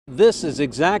This is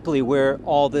exactly where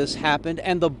all this happened,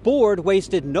 and the board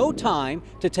wasted no time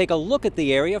to take a look at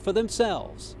the area for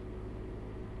themselves.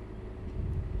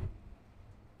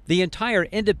 The entire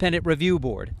independent review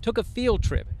board took a field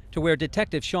trip to where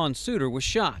Detective Sean Suter was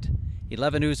shot.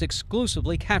 11 News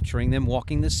exclusively capturing them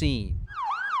walking the scene.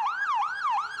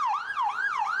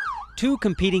 Two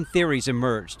competing theories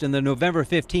emerged in the November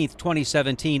 15,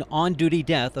 2017 on-duty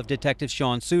death of Detective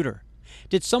Sean Suter.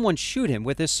 Did someone shoot him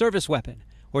with his service weapon,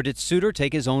 or did Suter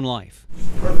take his own life?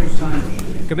 Perfect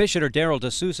time. Commissioner Darrell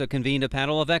D'Souza convened a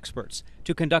panel of experts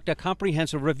to conduct a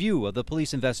comprehensive review of the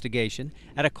police investigation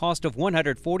at a cost of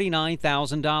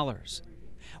 $149,000.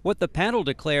 What the panel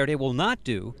declared it will not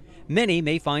do, many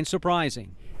may find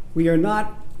surprising. We are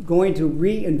not going to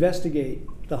reinvestigate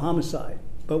the homicide,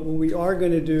 but what we are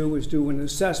going to do is do an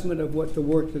assessment of what the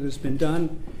work that has been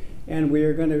done, and we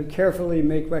are going to carefully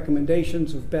make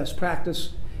recommendations of best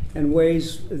practice and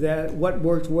ways that what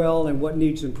worked well and what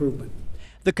needs improvement.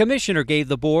 The commissioner gave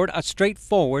the board a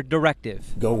straightforward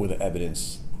directive. Go where the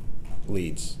evidence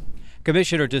leads.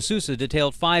 Commissioner D'Souza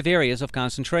detailed 5 areas of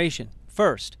concentration.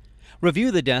 First,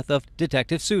 review the death of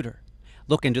Detective Suter.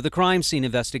 Look into the crime scene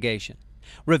investigation.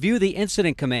 Review the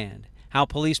incident command, how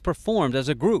police performed as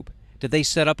a group. Did they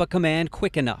set up a command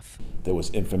quick enough? There was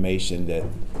information that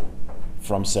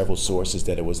from several sources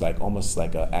that it was almost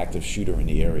like an active shooter in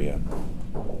the area.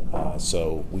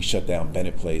 So we shut down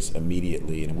Bennett Place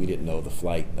immediately, and we didn't know the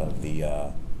flight of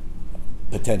the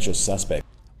potential suspect.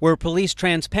 Were police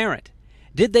transparent?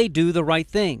 Did they do the right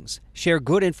things? Share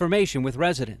good information with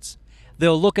residents?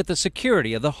 They'll look at the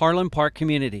security of the Harlem Park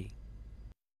community.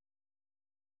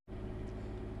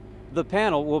 The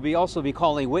panel will also be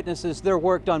calling witnesses. Their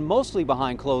work, done mostly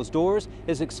behind closed doors,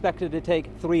 is expected to take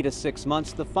 3 to 6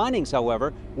 months. The findings,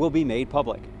 however, will be made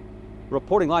public.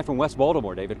 Reporting live from West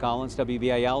Baltimore, David Collins,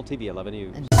 WBAL-TV 11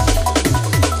 News.